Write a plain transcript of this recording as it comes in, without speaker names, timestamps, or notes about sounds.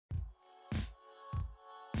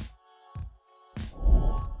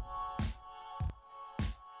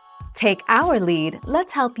Take our lead,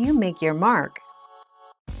 let's help you make your mark.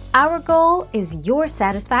 Our goal is your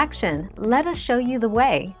satisfaction. Let us show you the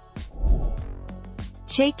way.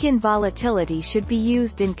 Chaikin volatility should be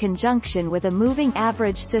used in conjunction with a moving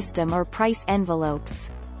average system or price envelopes.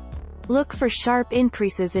 Look for sharp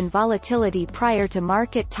increases in volatility prior to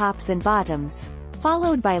market tops and bottoms,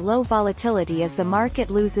 followed by low volatility as the market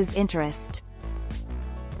loses interest.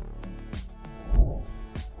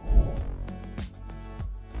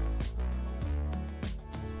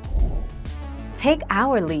 Take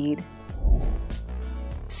our lead.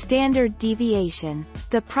 Standard deviation.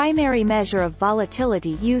 The primary measure of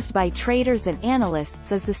volatility used by traders and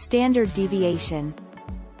analysts is the standard deviation.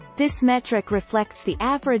 This metric reflects the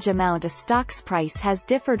average amount a stock's price has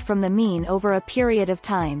differed from the mean over a period of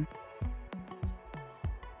time.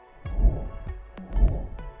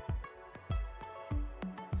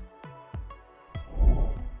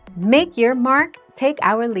 Make your mark, take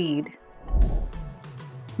our lead.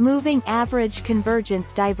 Moving average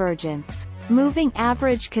convergence divergence. Moving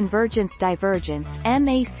average convergence divergence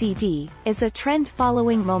 (MACD) is a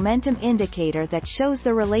trend-following momentum indicator that shows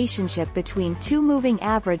the relationship between two moving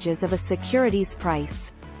averages of a security's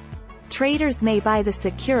price. Traders may buy the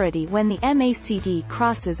security when the MACD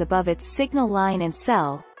crosses above its signal line and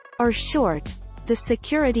sell, or short the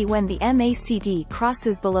security when the MACD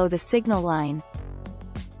crosses below the signal line.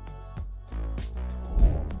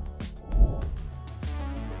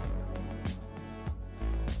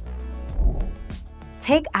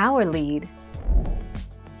 Take our lead.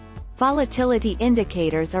 Volatility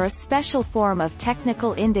indicators are a special form of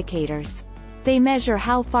technical indicators. They measure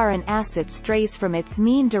how far an asset strays from its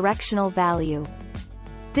mean directional value.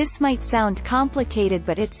 This might sound complicated,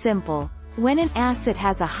 but it's simple. When an asset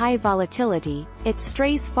has a high volatility, it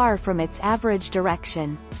strays far from its average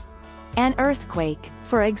direction. An earthquake,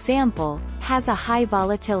 for example, has a high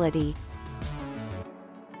volatility.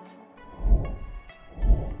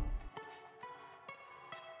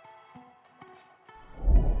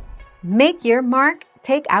 Make your mark,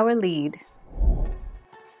 take our lead.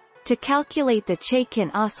 To calculate the Chaikin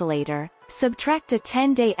Oscillator, subtract a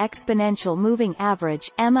 10-day exponential moving average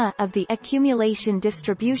EMA of the accumulation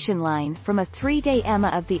distribution line from a 3-day EMA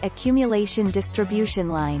of the accumulation distribution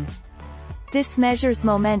line. This measures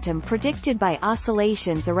momentum predicted by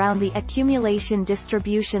oscillations around the accumulation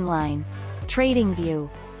distribution line. TradingView.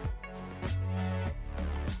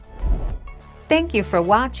 Thank you for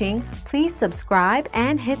watching. Please subscribe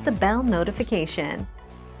and hit the bell notification.